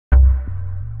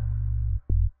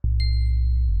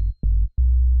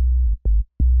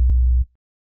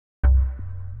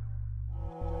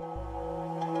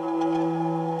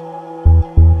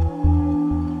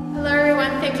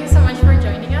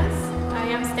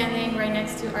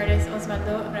next to artist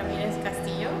Osvaldo Ramirez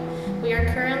Castillo. We are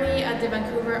currently at the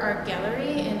Vancouver Art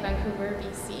Gallery in Vancouver,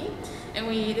 BC. And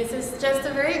this is just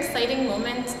a very exciting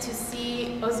moment to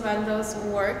see Osvaldo's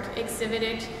work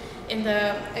exhibited in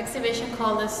the exhibition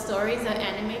called The Stories That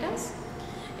Animate Us.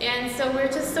 And so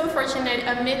we're just so fortunate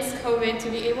amidst COVID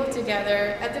to be able to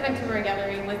gather at the Vancouver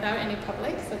Gallery without any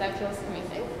public, so that feels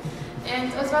amazing.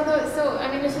 And Osvaldo, so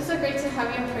I mean, it's just so great to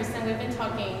have you in person. We've been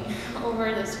talking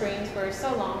over the screens for so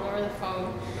long, over the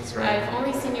phone. That's right. I've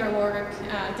only seen your work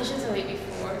digitally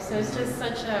before, so it's just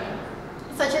such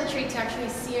a treat to actually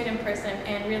see it in person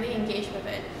and really engage with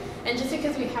it. And just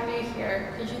because we have you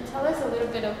here, could you tell us a little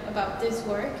bit about this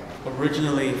work?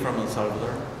 Originally from El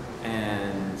Salvador,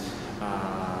 and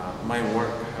my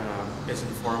work is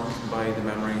informed by the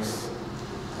memories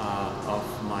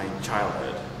of my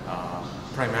childhood.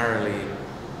 Primarily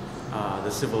the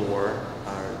Civil War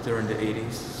during the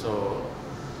 80s. So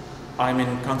I'm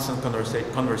in constant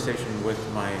conversation with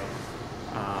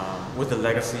with the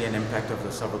legacy and impact of the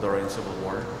Salvadorian Civil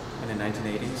War in the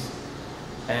 1980s.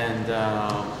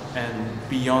 And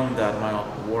beyond that, my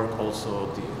work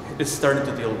also is starting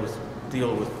to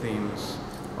deal with themes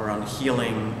around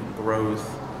healing,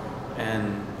 growth,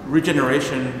 and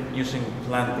regeneration using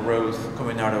plant growth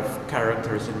coming out of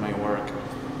characters in my work.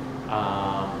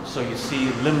 So you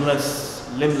see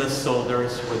limbless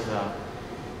soldiers with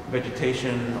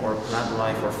vegetation or plant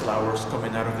life or flowers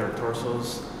coming out of their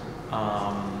torsos.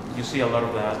 You see a lot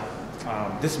of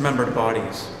that. Dismembered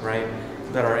bodies, right,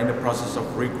 that are in the process of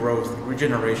regrowth,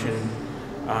 regeneration,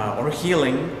 or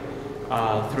healing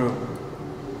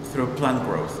through plant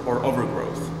growth or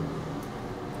overgrowth.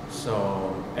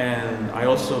 So, and I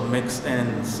also mix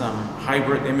in some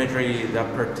hybrid imagery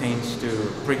that pertains to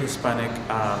pre-Hispanic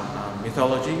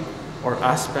mythology or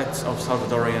aspects of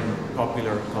Salvadorian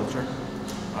popular culture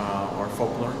or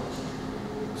folklore.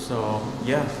 So,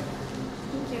 yeah.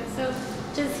 Thank you. So,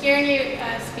 just hearing you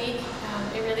speak,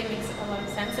 it really makes a lot of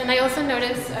sense. And I also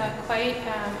noticed quite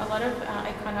a lot of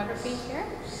iconography here.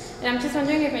 And I'm just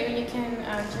wondering if maybe you can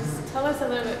just tell us a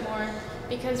little bit more,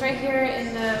 because right here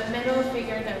in the middle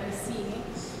figure that we see,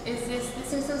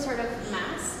 this is some sort of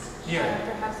mask? Yeah.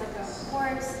 Perhaps like a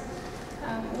horse.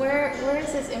 Where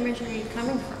is this imagery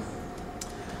coming from?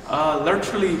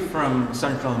 Largely from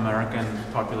Central American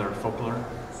popular folklore.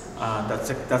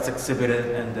 That's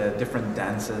exhibited in the different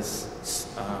dances,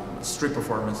 street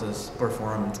performances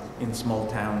performed in small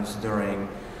towns during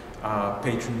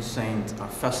patron saint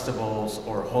festivals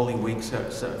or Holy Week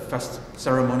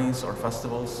ceremonies or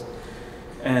festivals.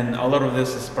 And a lot of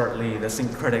this is partly that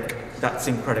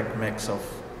syncretic mix of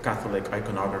Catholic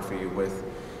iconography with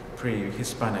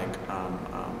pre-Hispanic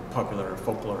popular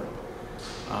folklore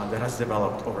that has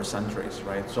developed over centuries,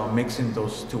 right? So I'm mixing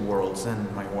those two worlds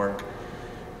in my work.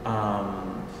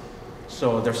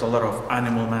 So there's a lot of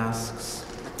animal masks,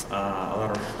 a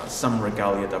lot of some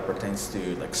regalia that pertains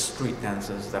to like street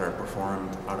dances that are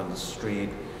performed out on the street,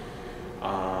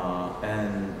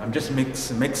 and I'm just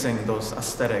mixing those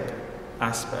aesthetic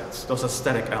aspects, those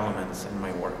aesthetic elements in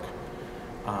my work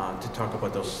to talk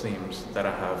about those themes that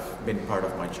have been part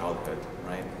of my childhood,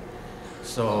 right?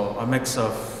 So a mix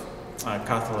of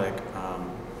Catholic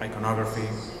iconography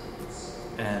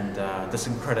and the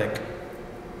syncretic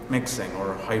mixing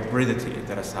or hybridity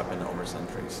that has happened over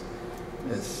centuries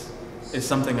is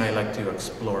something I like to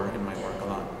explore in my work a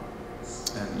lot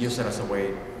and use it as a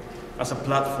way, as a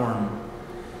platform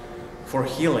for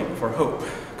healing, for hope,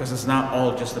 because it's not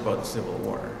all just about the Civil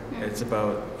War. It's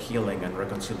about healing and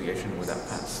reconciliation with that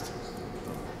past.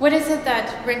 What is it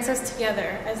that brings us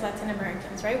together as Latin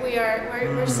Americans, right?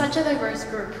 We're such a diverse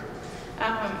group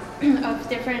of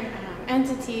different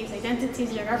entities,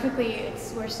 identities. Geographically,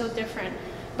 we're so different.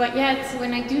 But yet,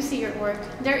 when I do see your work,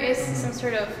 there is some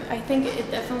sort of, I think it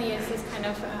definitely is this kind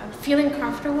of feeling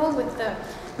comfortable with the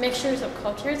mixtures of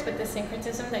cultures, with the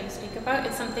syncretism that you speak about.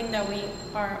 It's something that we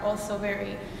are also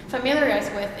very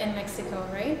familiarized with in Mexico,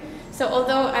 right? So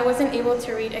although I wasn't able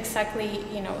to read exactly,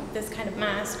 this kind of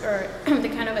mask or the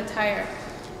kind of attire,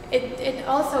 it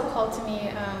also called to me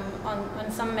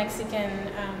on some Mexican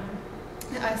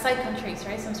side countries,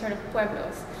 right? Some sort of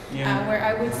pueblos, where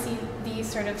I would see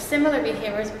these sort of similar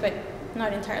behaviors, but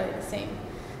not entirely the same.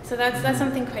 So that's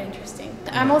something quite interesting.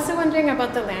 I'm also wondering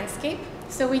about the landscape.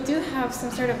 So we do have some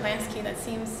sort of landscape that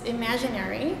seems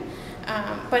imaginary,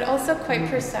 but also quite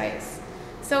precise.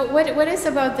 So what is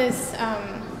about this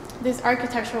this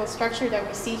architectural structure that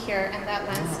we see here and that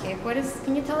landscape?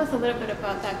 Can you tell us a little bit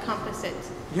about that composite?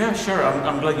 Yeah, sure.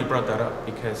 I'm glad you brought that up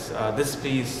because this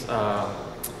piece,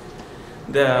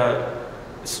 the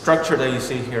structure that you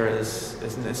see here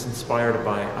is inspired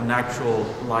by an actual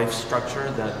life structure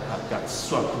that got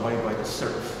swept away by the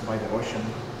surf, by the ocean,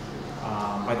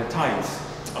 by the tides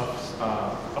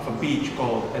of a beach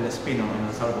called El Espino in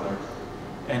El Salvador.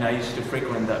 And I used to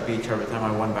frequent that beach every time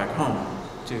I went back home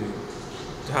to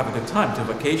have a good time, to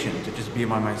vacation, to just be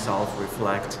by myself,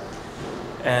 reflect.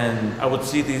 And I would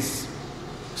see these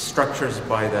structures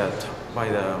by the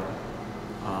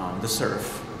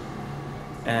surf,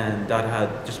 and that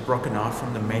had just broken off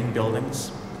from the main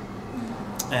buildings,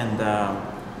 and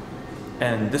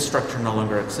this structure no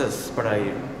longer exists. But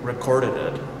I recorded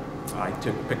it. I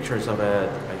took pictures of it.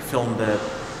 I filmed it,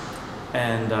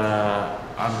 and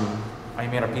I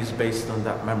made a piece based on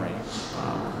that memory,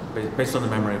 based on the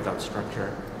memory of that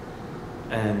structure.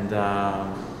 And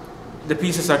the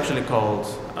piece is actually called,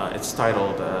 it's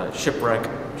titled Shipwreck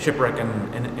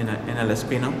in El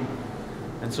Espino.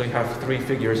 And so you have three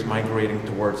figures migrating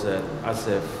towards it as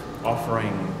if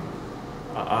offering,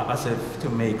 as if to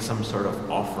make some sort of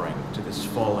offering to this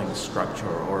falling structure,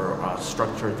 or a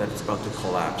structure that is about to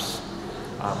collapse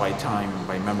by time,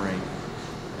 by memory.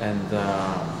 And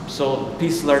so the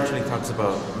piece largely talks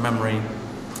about memory,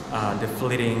 the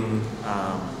fleeting,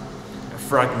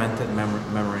 fragmented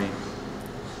memory,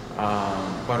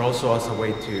 but also as a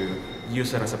way to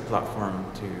use it as a platform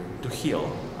to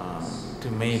heal, to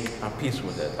make a peace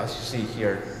with it. As you see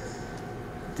here,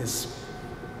 this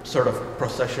sort of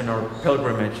procession or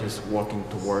pilgrimage is walking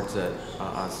towards it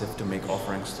as if to make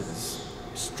offerings to this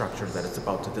structure that is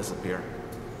about to disappear.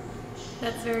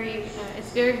 That's very,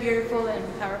 it's very beautiful and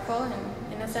powerful, and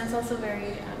in a sense also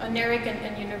very oniric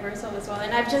and universal as well.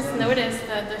 And I've just noticed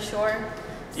the shore,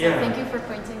 so thank you for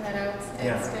pointing that out.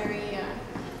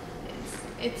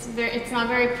 It's very, it's not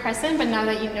very present, but now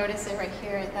that you notice it right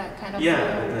here, that kind of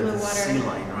blue the water. Sea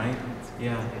line, right?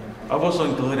 Yeah. I've also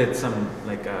included some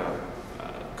like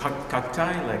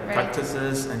cacti, like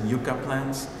cactuses and yucca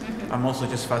plants. Mm-hmm. I'm also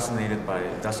just fascinated by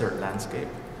desert landscape.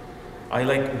 I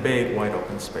like big, wide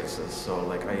open spaces. So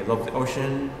like I love the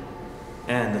ocean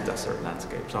and the desert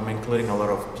landscape. So I'm including a lot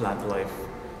of plant life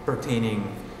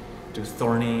pertaining to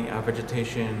thorny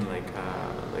vegetation, like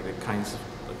the kinds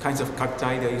of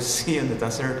cacti that you see in the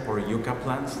desert, or yucca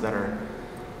plants that are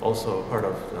also part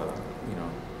of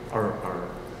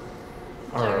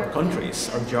our countries,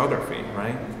 our geography,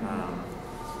 right?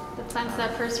 The plants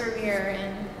that persevere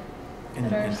in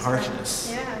harshness.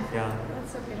 Yeah.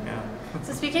 That's so beautiful. Yeah.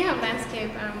 So speaking of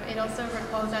landscape, it also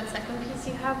recalls that second piece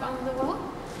you have on the wall.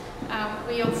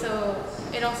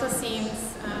 It also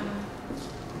seems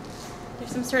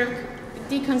there's some sort of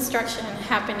deconstruction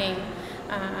happening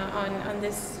on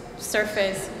this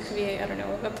surface. It could be, I don't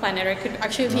know, a planet, or it could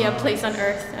actually be a place on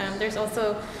Earth. There's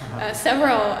also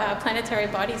several planetary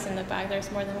bodies in the back.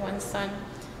 There's more than one sun.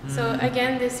 So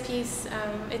again, this piece,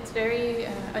 it's very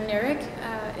oniric.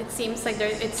 It seems like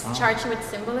it's charged with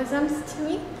symbolisms to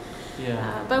me.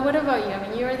 Yeah. But what about you? I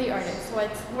mean, you're the artist.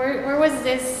 Where was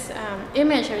this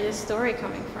image or this story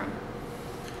coming from?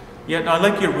 Yeah, no, I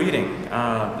like your reading.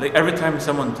 Like every time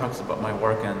someone talks about my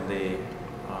work and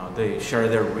they share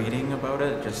their reading about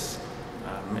it,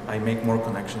 I make more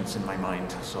connections in my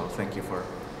mind. So thank you for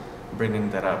bringing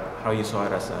that up. How you saw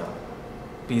it as a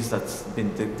piece that's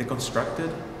been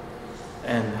deconstructed,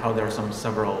 and how there are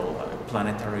several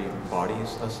planetary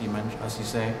bodies, as you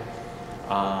say.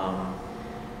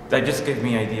 That just gave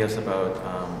me ideas about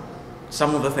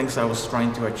some of the things I was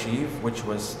trying to achieve, which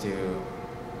was to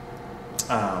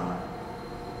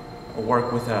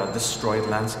work with a destroyed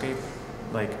landscape,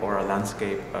 or a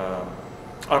landscape,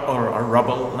 or a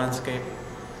rubble landscape,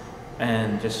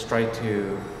 and just try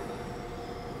to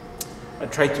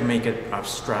make it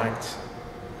abstract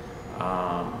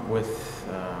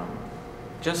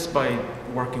just by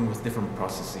working with different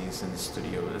processes in the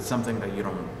studio. It's something that you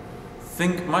don't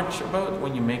think much about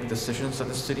when you make decisions at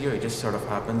the studio. It just sort of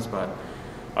happens. But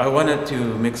I wanted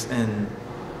to mix in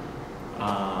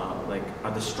like a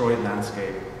destroyed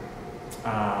landscape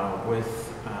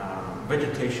with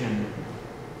vegetation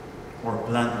or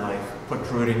plant life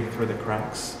protruding through the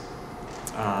cracks.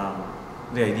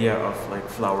 The idea of like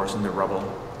flowers in the rubble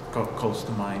calls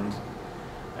to mind,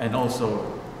 and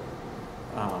also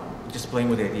just playing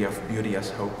with the idea of beauty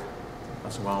as hope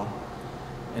as well.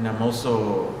 And I'm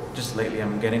also, just lately,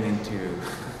 I'm getting into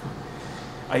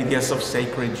ideas of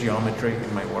sacred geometry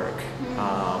in my work,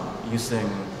 using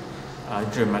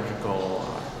geometrical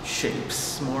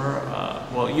shapes more,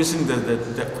 using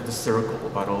the circle,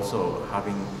 but also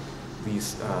having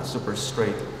these super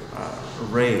straight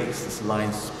rays, these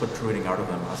lines protruding out of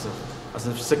them as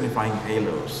if signifying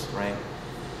halos, right?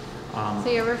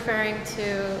 So you're referring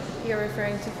to,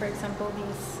 for example,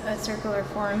 these circular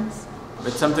forms.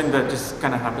 It's something that just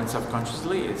kind of happens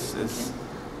subconsciously. It's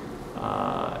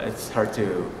hard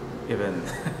to even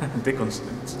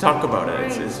talk about it.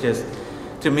 Right. It's just,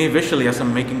 to me, visually, as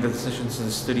I'm making the decisions in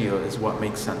the studio, is what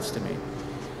makes sense to me.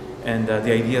 And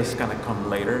the ideas kind of come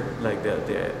later, like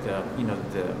the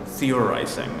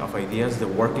theorizing of ideas, the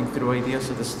working through ideas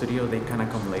at the studio, they kind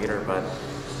of come later. But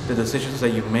the decisions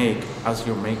that you make as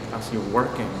you're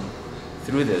working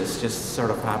through this just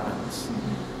sort of happens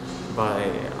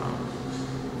by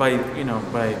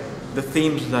the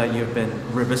themes that you've been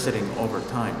revisiting over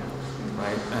time,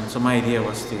 right? And so my idea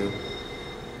was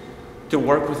to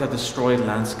work with a destroyed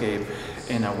landscape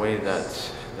in a way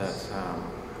that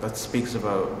speaks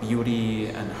about beauty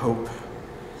and hope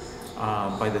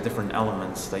by the different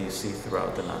elements that you see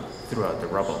throughout the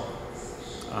rubble.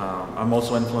 I'm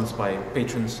also influenced by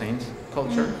patron saint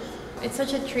culture. It's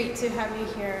such a treat to have you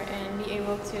here and be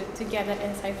able to get that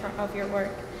insight of your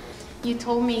work. You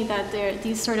told me that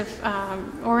these sort of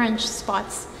orange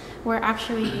spots were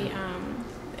actually,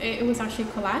 it was actually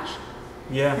collage?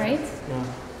 Yeah. Right? Yeah.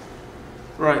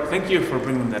 Right, thank you for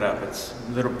bringing that up. It's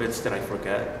little bits that I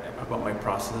forget about my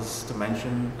process to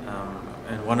mention.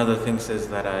 And one of the things is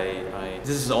that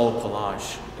this is all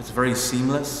collage. It's very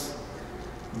seamless,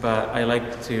 but I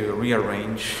like to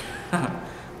rearrange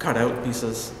cut out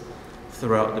pieces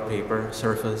throughout the paper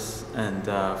surface and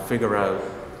figure out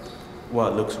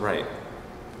what looks right.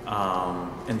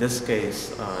 In this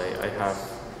case, I have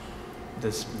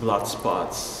this blood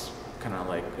spots kind of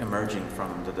like emerging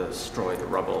from the destroyed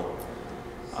rubble.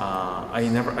 I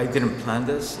didn't plan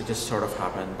this, it just sort of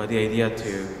happened, but the idea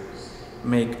to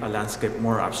make a landscape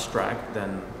more abstract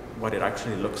than what it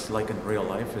actually looks like in real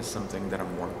life is something that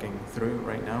I'm working through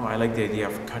right now. I like the idea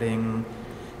of cutting,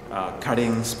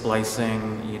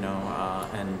 splicing,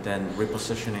 and then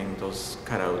repositioning those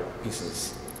cutout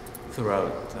pieces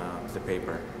throughout the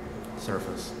paper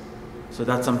surface. So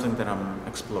that's something that I'm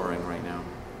exploring right now.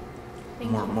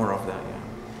 More of that, yeah.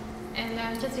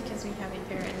 And just because we have it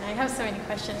here, and I have so many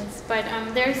questions, but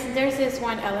there's this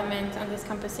one element on this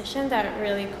composition that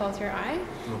really calls your eye,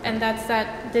 and that's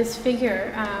this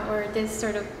figure or this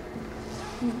sort of,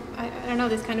 I don't know,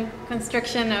 this kind of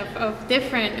construction of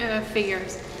different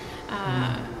figures.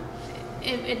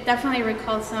 It definitely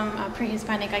recalls some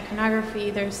pre-Hispanic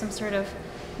iconography. There's some sort of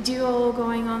duo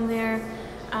going on there.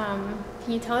 Can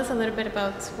you tell us a little bit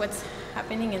about what's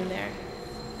happening in there?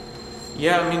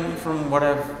 Yeah, I mean, from what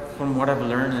I've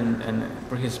learned in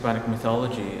pre-Hispanic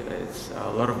mythology, it's a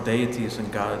lot of deities and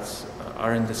gods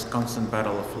are in this constant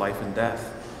battle of life and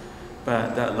death.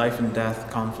 But that life and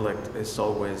death conflict is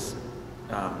always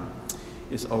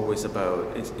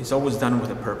about, it's always done with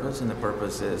a purpose, and the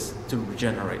purpose is to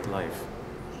regenerate life.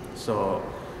 So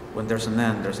when there's an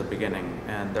end, there's a beginning,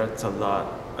 and that's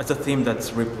a theme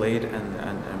that's replayed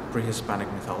in pre-Hispanic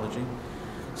mythology.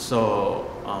 So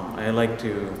I like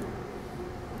to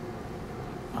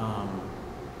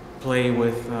play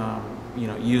with,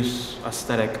 use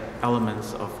aesthetic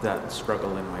elements of that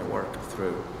struggle in my work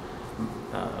through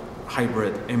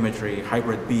hybrid imagery,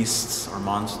 hybrid beasts or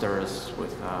monsters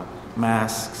with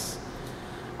masks.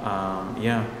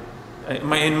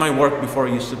 In my work before,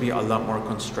 it used to be a lot more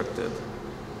constricted.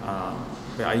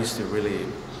 I used to really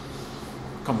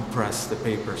compress the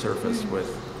paper surface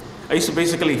I used to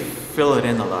basically fill it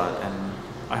in a lot, and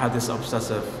I had this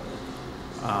obsessive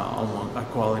almost a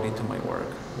quality to my work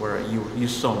where you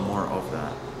saw more of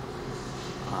that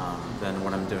than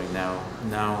what I'm doing now.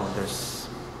 Now there's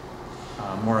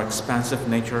more expansive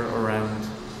nature around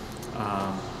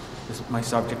my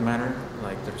subject matter.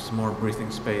 Like there's more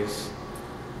breathing space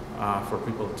for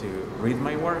people to read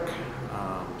my work,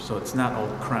 so it's not all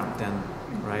cramped in,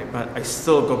 right? But I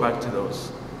still go back to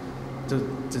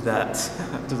that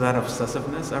to that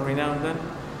obsessiveness every now and then,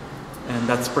 and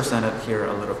that's presented here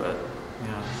a little bit.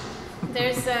 Yeah.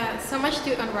 There's so much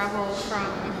to unravel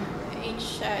from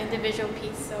each individual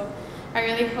piece, so I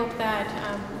really hope that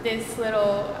this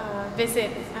little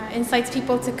visit incites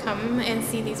people to come and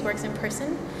see these works in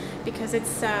person, because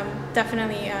it's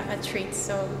definitely a treat.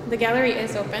 So the gallery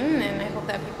is open, and I hope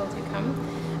that people do come.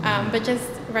 But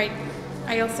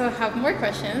I also have more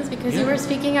questions, because you were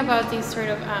speaking about these sort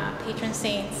of patron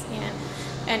saints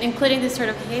and including this sort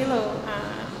of halo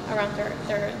around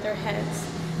their heads.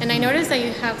 And I noticed that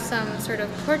you have some sort of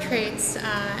portraits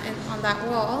on that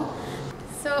wall.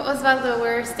 So Osvaldo,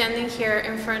 we're standing here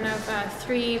in front of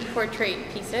 3 portrait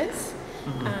pieces.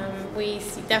 We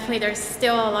see definitely there's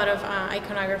still a lot of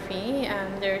iconography.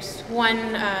 There's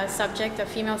one subject, a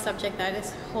female subject, that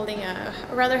is holding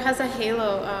has a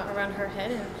halo around her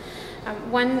head.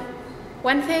 And one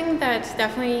One thing that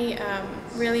definitely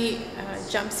really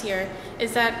jumps here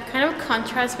is that kind of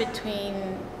contrast between,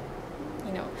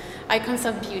 you know, icons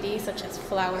of beauty such as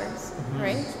flowers,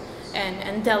 right,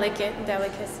 and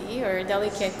delicacy or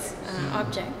delicate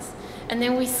objects. And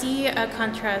then we see a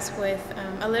contrast with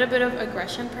a little bit of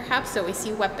aggression, perhaps. So we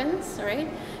see weapons, right?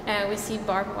 And we see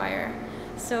barbed wire.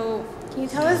 So can you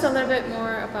tell us a little bit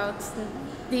more about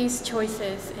these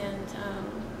choices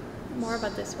and more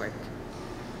about this work?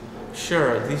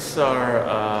 Sure. These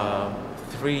are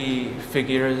 3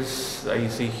 figures that you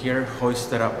see here,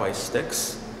 hoisted up by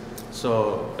sticks.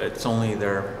 So it's only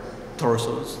their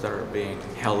torsos that are being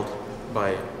held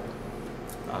by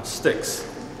sticks.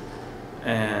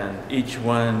 And each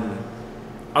one,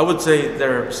 I would say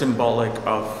they're symbolic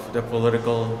of the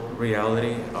political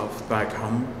reality of back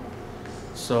home.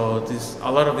 So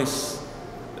a lot of these,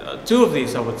 2 of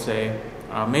these I would say,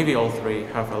 maybe all 3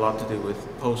 have a lot to do with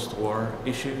post-war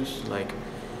issues, like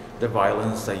the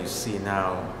violence that you see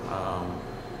now,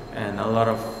 and a lot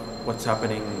of what's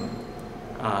happening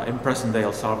in present-day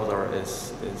El Salvador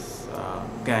is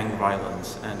gang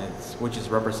violence, and which is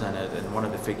represented in one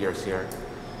of the figures here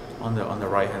on the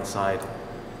right-hand side.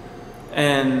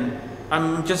 And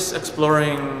I'm just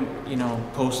exploring, you know,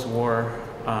 post-war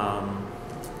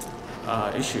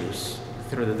issues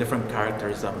through the different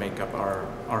characters that make up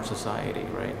our society,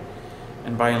 right?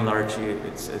 And by and large,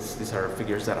 these are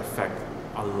figures that affect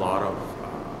a lot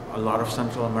of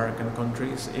Central American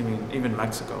countries, even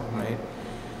Mexico, right?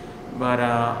 But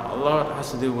a lot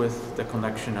has to do with the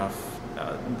connection of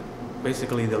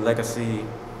basically the legacy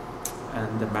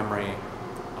and the memory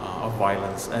of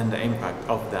violence and the impact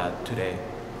of that today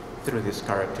through these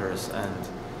characters. And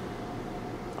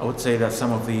I would say that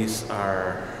some of these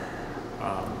are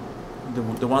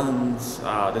the ones,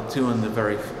 the 2 on the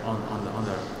on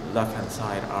the left hand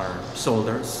side are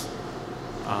soldiers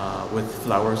with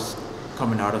flowers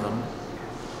coming out of them.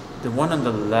 The one on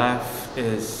the left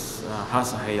has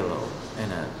a halo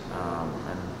in it,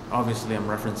 and obviously I'm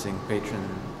referencing patron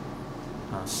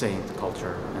saint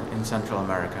culture in Central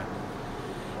America.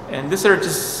 And these are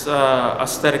just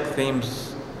aesthetic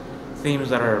themes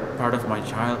that are part of my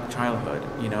childhood,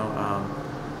 you know,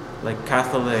 like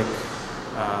Catholic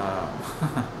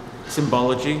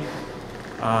symbology,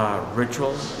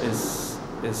 ritual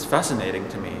is fascinating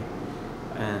to me.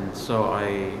 And so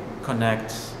I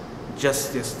connect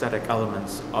just the aesthetic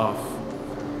elements of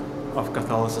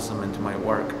Catholicism into my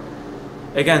work.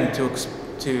 Again,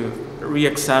 to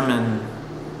re-examine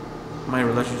my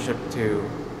relationship to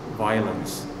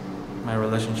violence, my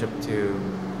relationship to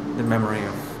the memory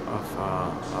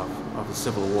of the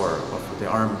Civil War, of the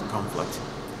armed conflict.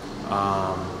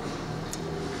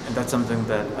 And that's something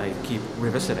that I keep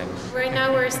revisiting. Right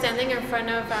now we're standing in front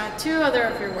of 2 other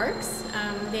of your works.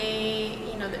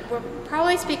 We're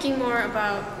probably speaking more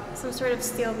about some sort of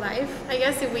still life, I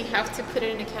guess, if we have to put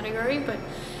it in a category, but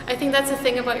I think that's the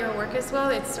thing about your work as well.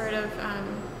 It's sort of,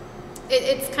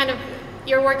 it's kind of,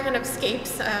 your work kind of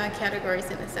escapes categories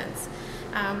in a sense,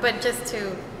 but just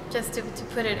to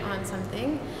put it on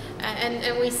something,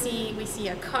 and we see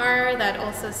a car that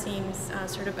also seems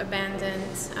sort of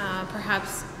abandoned.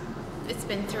 Perhaps it's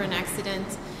been through an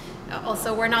accident.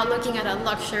 Also, we're not looking at a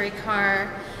luxury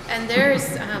car, and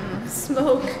there's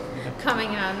smoke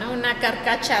coming out. No, una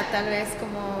carcacha, tal vez,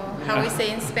 como how we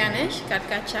say in Spanish,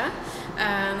 carcacha.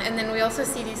 And then we also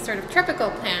see these sort of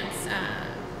tropical plants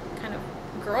kind of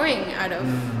growing out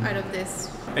of this.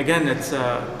 Again, it's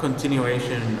a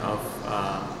continuation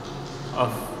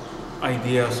of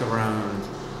ideas around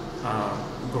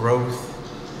growth,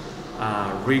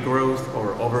 regrowth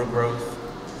or overgrowth,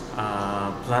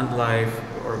 plant life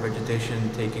or vegetation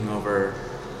taking over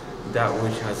that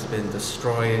which has been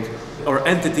destroyed, or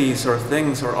entities or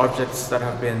things or objects that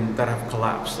have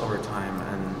collapsed over time.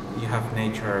 And you have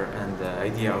nature and the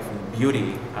idea of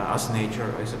beauty as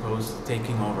nature, I suppose,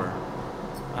 taking over.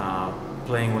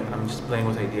 I'm just playing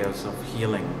with ideas of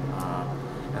healing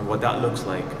and what that looks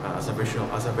like as a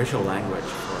visual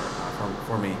language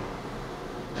for me.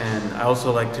 And I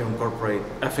also like to incorporate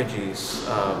effigies,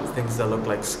 things that look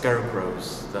like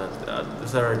scarecrows.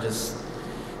 That are just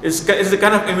it's the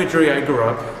kind of imagery I grew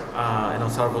up in El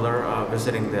Salvador,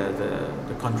 visiting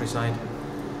the countryside,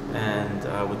 and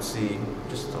I would see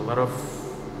just a lot of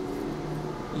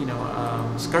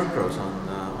scarecrows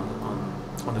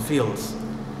on the fields,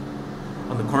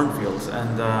 on the cornfields,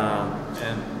 and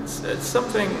it's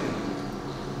something.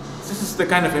 This is the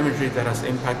kind of imagery that has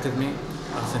impacted me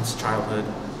since childhood,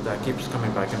 that keeps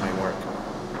coming back in my work,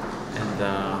 and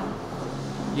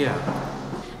yeah.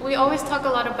 we always talk a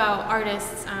lot about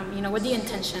artists, you know, with the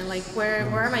intention, like where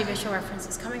are my visual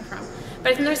references coming from?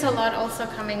 But I think there's a lot also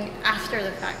coming after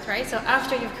the fact, right? So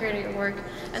after you've created your work,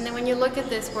 and then when you look at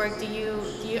this work, do you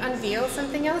unveil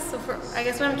something else? So I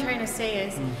guess what I'm trying to say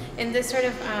is, in this sort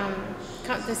of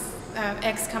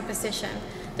X composition,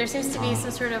 there seems to be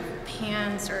some sort of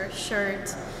pants or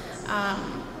shirt,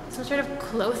 some sort of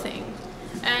clothing.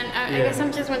 And I guess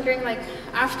I'm just wondering, like,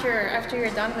 after you're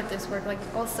done with this work, like,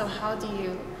 also how do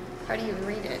you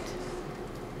read it?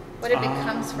 What it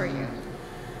becomes for you?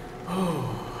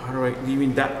 Oh, how do you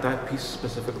mean that piece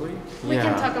specifically? We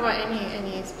can talk about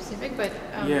any specific, but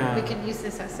we can use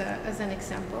this as an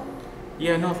example.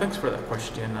 Yeah, no, thanks for that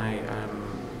question. I'm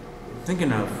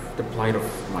thinking of the plight of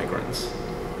migrants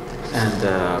and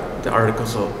the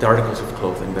articles of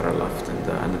clothing that are left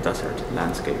in the desert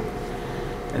landscape.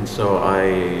 And so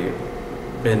I've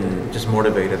been just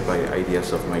motivated by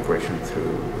ideas of migration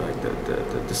through like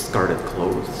the discarded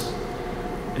clothes,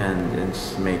 and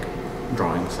just make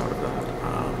drawings out of that.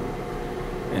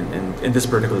 And in this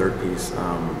particular piece,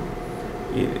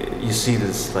 you see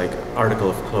this like article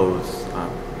of clothes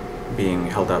being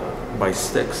held up by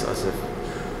sticks as if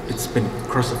it's been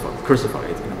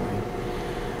crucified in a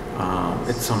way.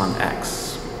 It's on an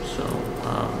X. So,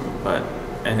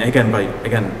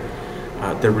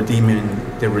 the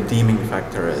redeeming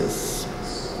factor is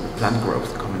plant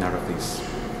growth coming out of these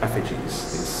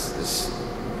effigies, these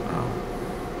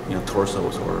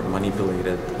torsos or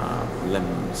manipulated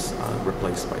limbs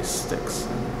replaced by sticks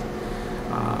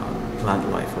and plant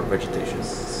life or vegetation.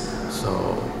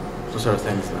 So those are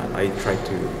things that I try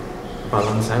to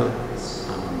balance out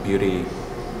beauty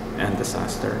and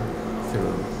disaster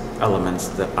through elements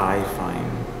that I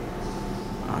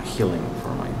find healing for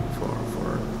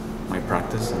my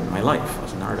practice and my life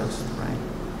as an artist, right?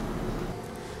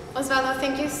 Osvaldo,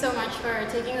 thank you so much for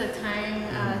taking the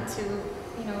time to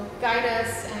guide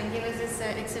us and give us this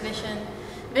exhibition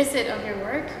visit of your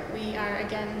work. We are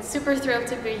again super thrilled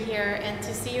to be here and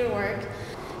to see your work.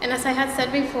 And as I had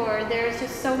said before, there's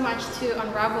just so much to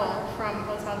unravel from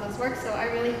Osvaldo's work, so I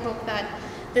really hope that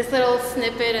this little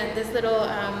snippet and this little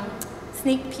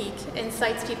sneak peek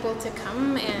incites people to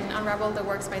come and unravel the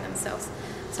works by themselves.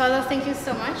 Osvaldo, thank you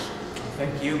so much.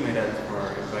 Thank you, Mira,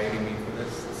 for inviting me for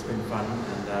this. It's been fun,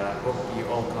 and hope you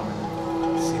all come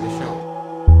and see the show.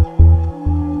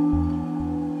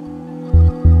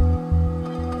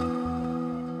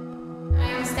 I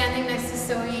am standing next to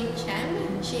Xuan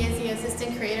Chen. She is the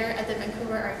assistant curator at the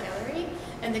Vancouver Art Gallery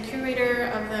and the curator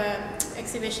of the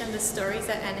exhibition, The Stories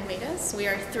That Animate Us. We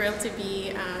are thrilled to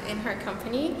be in her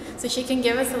company, so she can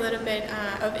give us a little bit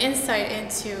of insight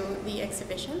into the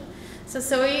exhibition. So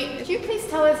Zoe, could you please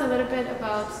tell us a little bit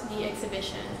about the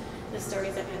exhibition, The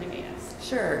Stories That Animate Us?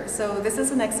 Sure. So this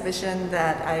is an exhibition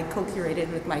that I co-curated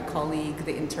with my colleague,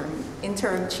 the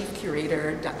interim chief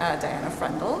curator, Diana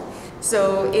Freundl.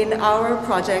 So in our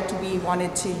project, we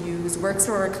wanted to use works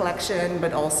from our collection,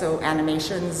 but also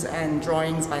animations and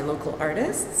drawings by local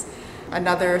artists.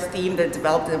 Another theme that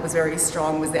developed that was very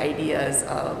strong was the ideas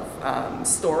of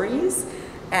stories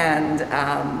and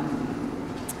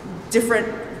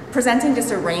presenting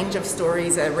just a range of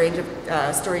stories, a range of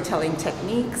storytelling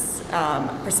techniques,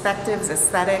 perspectives,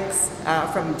 aesthetics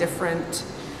from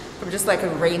just like a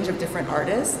range of different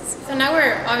artists. So now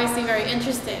we're obviously very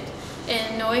interested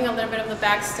in knowing a little bit of the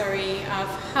backstory of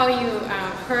how you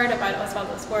heard about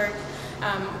Osvaldo's work,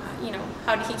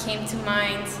 how he came to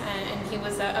mind, and he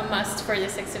was a must for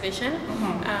this exhibition.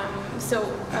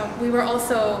 We were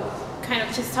also kind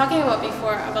of just talking about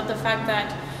before about the fact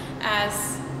that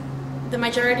as the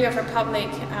majority of our public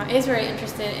is very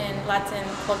interested in Latin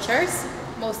cultures.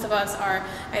 Most of us are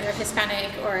either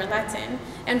Hispanic or Latin.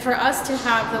 And for us to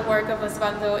have the work of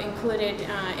Osvaldo included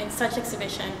in such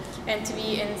exhibition and to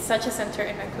be in such a center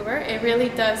in Vancouver, it really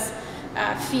does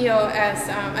feel as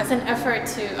an effort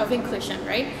of inclusion,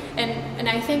 right? And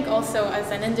I think also as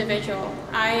an individual,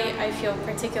 I feel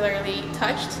particularly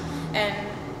touched and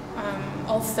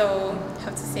also,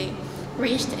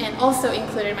 reached and also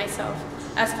included myself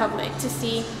as public to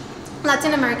see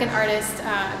Latin American artists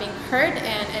being heard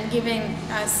and given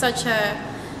such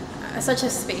a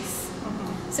space.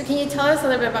 So can you tell us a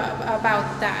little bit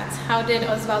about that? How did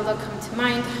Osvaldo come to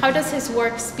mind? How does his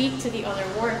work speak to the other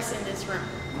works in this room?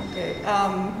 Okay,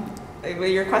 well,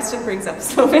 your question brings up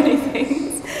so many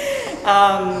things.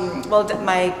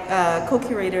 My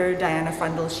co-curator, Diana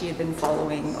Freundl, she had been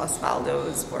following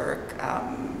Osvaldo's work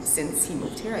since he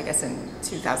moved here, I guess in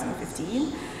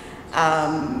 2015.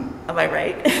 Am I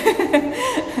right?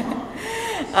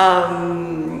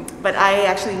 But I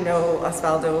actually know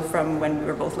Osvaldo from when we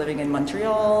were both living in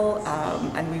Montreal,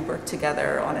 and we worked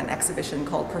together on an exhibition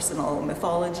called Personal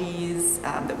Mythologies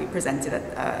that we presented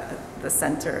at a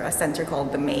center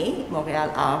called the May,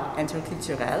 Montréal Art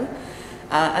Interculturel.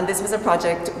 And this was a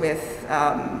project with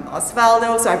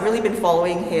Osvaldo, so I've really been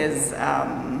following his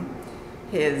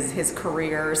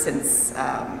career since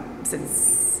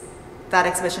that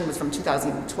exhibition was from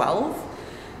 2012.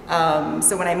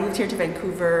 So when I moved here to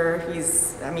Vancouver,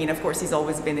 of course, he's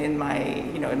always been in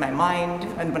my mind.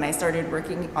 And when I started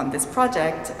working on this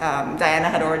project, Diana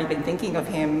had already been thinking of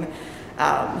him.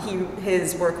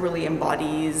 His work really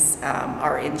embodies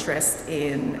our interest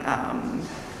in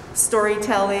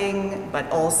storytelling,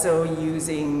 but also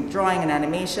using drawing and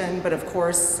animation. But of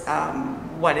course,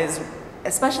 what is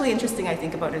especially interesting, I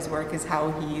think, about his work is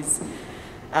how he's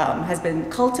has been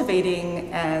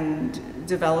cultivating and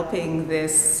developing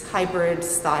this hybrid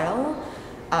style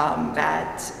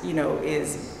that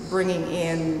is bringing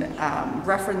in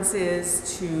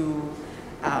references to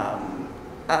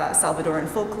Salvadoran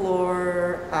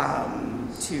folklore,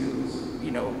 to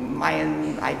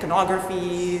Mayan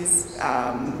iconographies,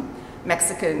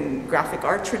 Mexican graphic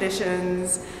art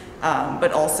traditions,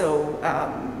 but also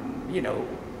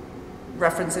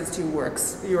references to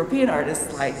works, European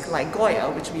artists like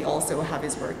Goya, which we also have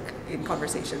his work in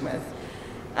conversation with.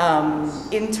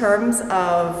 In terms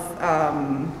of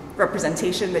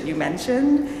representation that you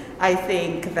mentioned, I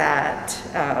think that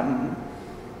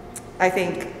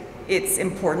it's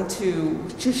important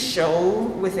to show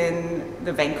within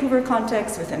the Vancouver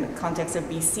context, within the context of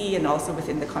BC, and also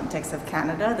within the context of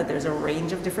Canada, that there's a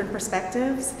range of different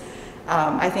perspectives.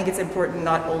 I think it's important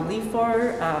not only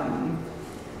for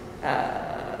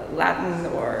Latin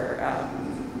or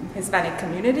Hispanic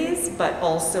communities, but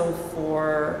also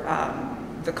for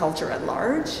the culture at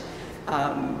large.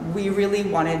 We really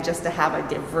wanted just to have a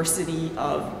diversity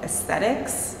of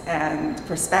aesthetics and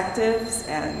perspectives,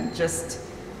 and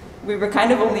we were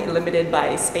kind of only limited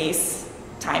by space,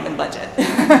 time, and budget.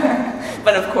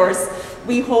 But of course,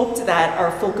 we hoped that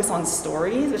our focus on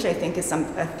stories, which I think is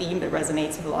a theme that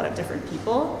resonates with a lot of different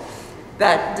people,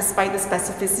 that despite the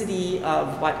specificity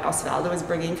of what Osvaldo is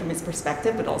bringing from his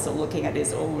perspective, but also looking at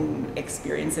his own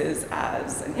experiences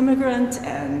as an immigrant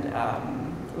and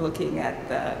looking at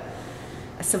the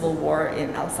civil war in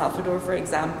El Salvador, for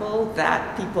example,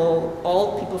 that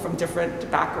all people from different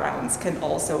backgrounds can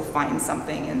also find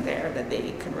something in there that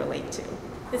they can relate to.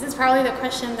 This is probably the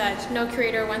question that no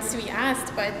curator wants to be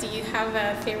asked, but do you have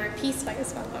a favorite piece by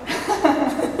Osvaldo?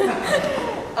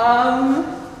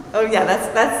 Oh yeah,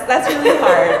 that's really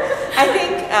hard.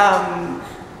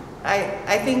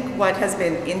 I think what has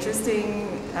been interesting,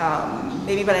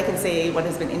 maybe what I can say, what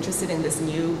has been interested in this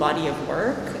new body of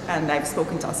work, and I've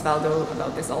spoken to Osvaldo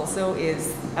about this also,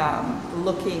 is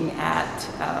looking at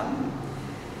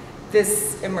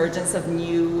this emergence of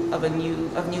new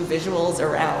visuals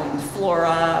around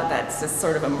flora that's just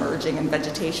sort of emerging, and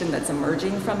vegetation that's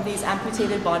emerging from these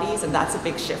amputated bodies, and that's a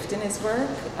big shift in his work.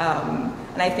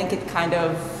 And I think it kind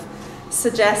of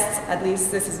suggests, at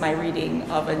least this is my reading,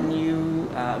 of a new,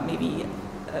 maybe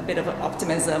a bit of an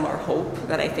optimism or hope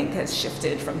that I think has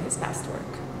shifted from his past work.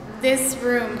 This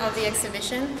room of the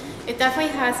exhibition, it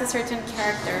definitely has a certain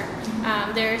character.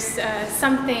 There's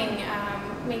something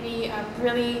maybe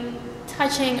really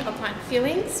touching upon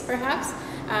feelings, perhaps.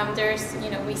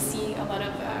 We see a lot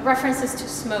of references to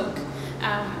smoke.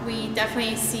 We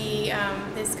definitely see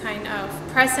this kind of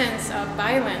presence of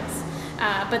violence,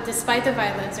 but despite the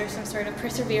violence, there's some sort of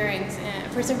perseverance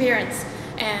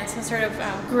and some sort of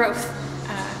growth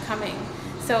coming.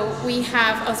 So we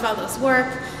have Osvaldo's work,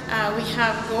 we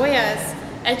have Goya's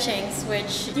etchings,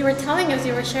 which you were telling us,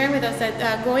 you were sharing with us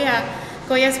that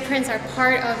Goya's prints are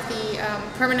part of the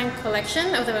permanent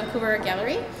collection of the Vancouver Art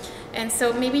Gallery. And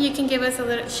so maybe you can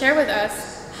share with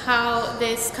us how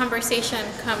this conversation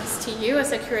comes to you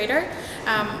as a curator.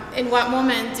 In what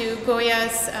moment do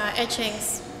Goya's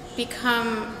etchings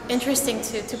become interesting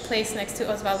to place next to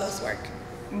Osvaldo's work?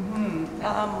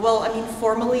 Well, I mean,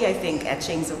 formally, I think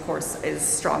etchings, of course, is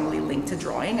strongly linked to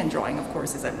drawing, and drawing, of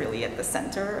course, is really at the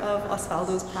center of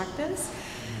Osvaldo's practice.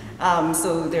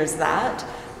 So there's that.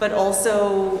 But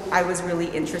also, I was really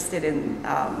interested in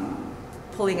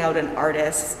pulling out an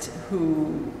artist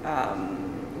who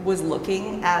was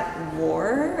looking at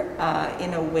war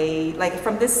in a way, like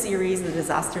from this series, The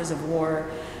Desastres of War,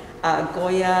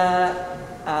 Goya,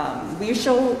 we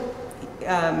show,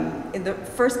 in the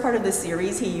first part of the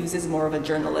series, he uses more of a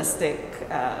journalistic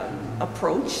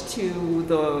approach to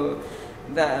the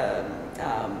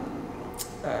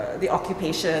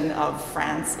occupation of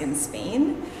France in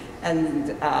Spain.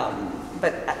 And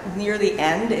but near the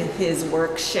end, his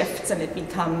work shifts and it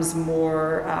becomes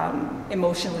more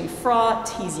emotionally fraught.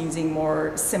 He's using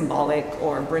more symbolic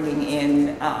or bringing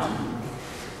in,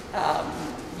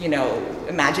 you know,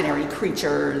 imaginary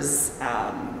creatures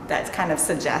that kind of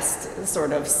suggest a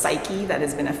sort of psyche that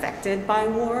has been affected by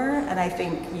war. And I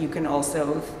think you can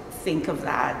also think of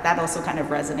that. That also kind of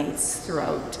resonates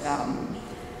throughout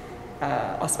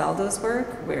Osvaldo's work,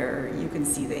 where you can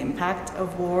see the impact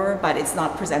of war, but it's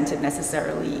not presented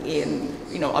necessarily in,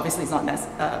 you know, obviously it's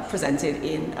not presented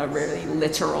in a really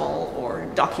literal or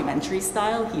documentary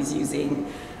style. He's using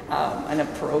an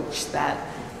approach that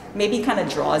maybe kind of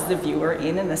draws the viewer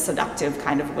in a seductive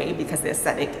kind of way, because the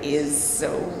aesthetic is so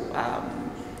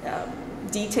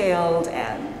detailed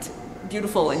and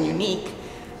beautiful and unique,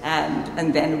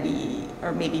 and then we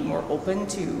are maybe more open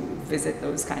to visit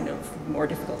those kind of more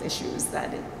difficult issues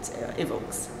that it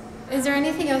evokes. Is there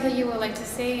anything else that you would like to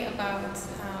say about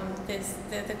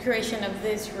the curation of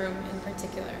this room in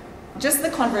particular? Just the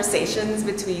conversations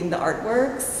between the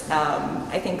artworks.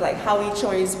 I think like Howie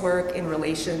Tsui's work in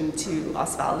relation to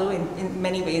Osvaldo, in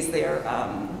many ways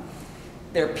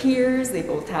they're peers. They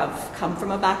both have come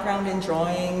from a background in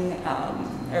drawing,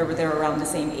 or they're around the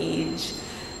same age.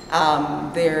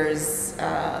 There's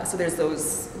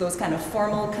those kind of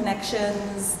formal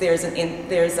connections. There's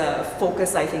a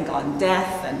focus, I think, on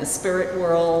death and the spirit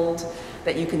world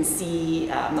that you can see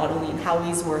not only in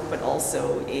Howie's work but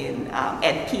also in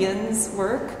Ed Pian's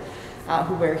work,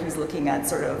 where he's looking at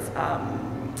sort of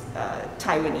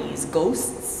Taiwanese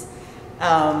ghosts.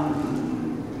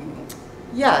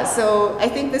 Yeah, so I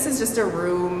think this is just a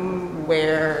room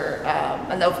where,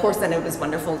 and of course then it was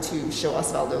wonderful to show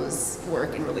Osvaldo's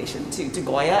work in relation to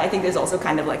Goya. I think there's also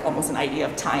kind of like almost an idea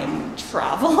of time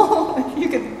travel, if you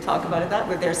could talk about it that,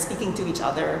 where they're speaking to each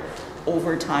other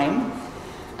over time.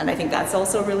 And I think that's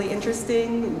also really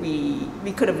interesting.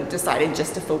 We could have decided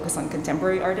just to focus on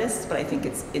contemporary artists, but I think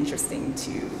it's interesting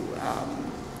to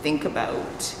think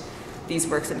about these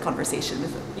works in conversation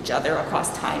with each other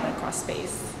across time and across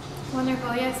space.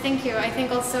 Wonderful, yes, thank you. I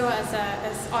think also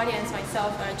as audience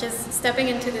myself, just stepping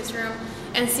into this room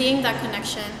and seeing that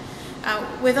connection.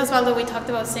 With Osvaldo, we talked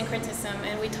about syncretism,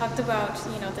 and we talked about,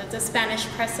 you know, the Spanish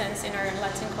presence in our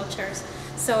Latin cultures.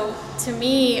 So to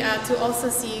me, to also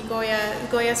see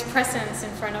Goya's presence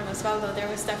in front of Osvaldo, there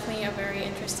was definitely a very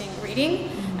interesting reading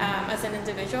as an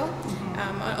individual.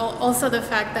 Also the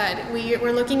fact that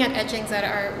we're looking at etchings that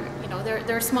are, you know,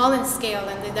 they're small in scale,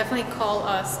 and they definitely call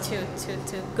us to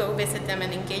go visit them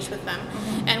and engage with them.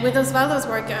 And with Osvaldo's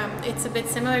work, it's a bit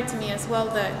similar to me as well,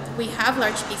 that we have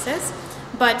large pieces,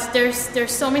 but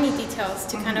there's so many details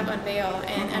to kind of unveil,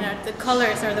 and the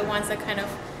colors are the ones that kind of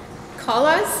call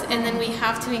us, and then we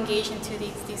have to engage into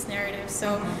these narratives.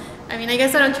 So, I mean, I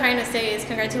guess what I'm trying to say is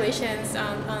congratulations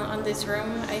on this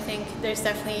room. I think there's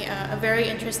definitely a very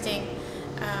interesting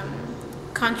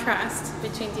contrast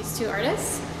between these two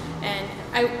artists. And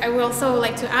I would also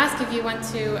like to ask if you want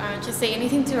to just say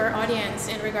anything to our audience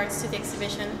in regards to the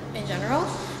exhibition in general.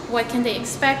 What can they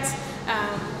expect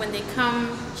when they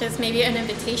come? Just maybe an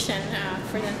invitation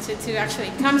for them to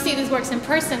actually come see these works in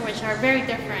person, which are very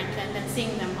different than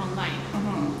seeing them online.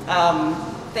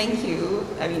 Thank you.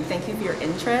 I mean, thank you for your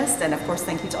interest, and of course,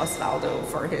 thank you to Osvaldo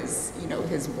for his, you know,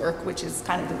 his work, which is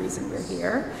kind of the reason we're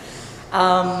here.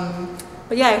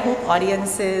 But yeah, I hope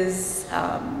audiences.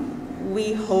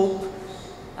 We hope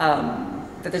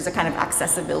that there's a kind of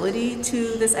accessibility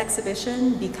to this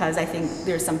exhibition, because I think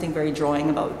there's something very drawing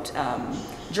about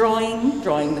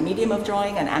drawing, the medium of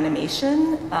drawing, and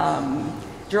animation.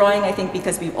 Drawing, I think,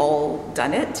 because we've all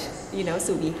done it, you know,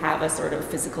 so we have a sort of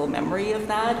physical memory of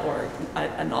that, or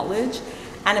a knowledge.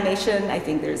 Animation, I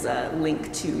think there's a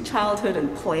link to childhood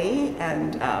and play,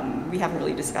 and we haven't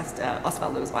really discussed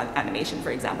Osvaldo's animation,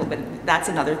 for example, but that's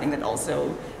another thing that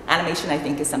also, animation, I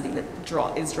think, is something that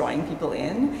is drawing people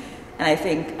in.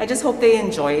 And I just hope they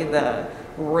enjoy the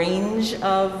range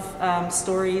of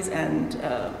stories and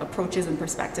approaches and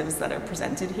perspectives that are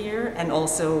presented here, and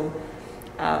also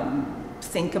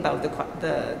think about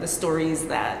the stories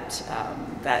that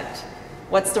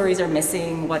what stories are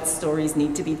missing, what stories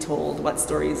need to be told, what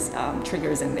stories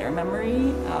triggers in their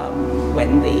memory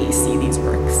when they see these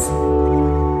works.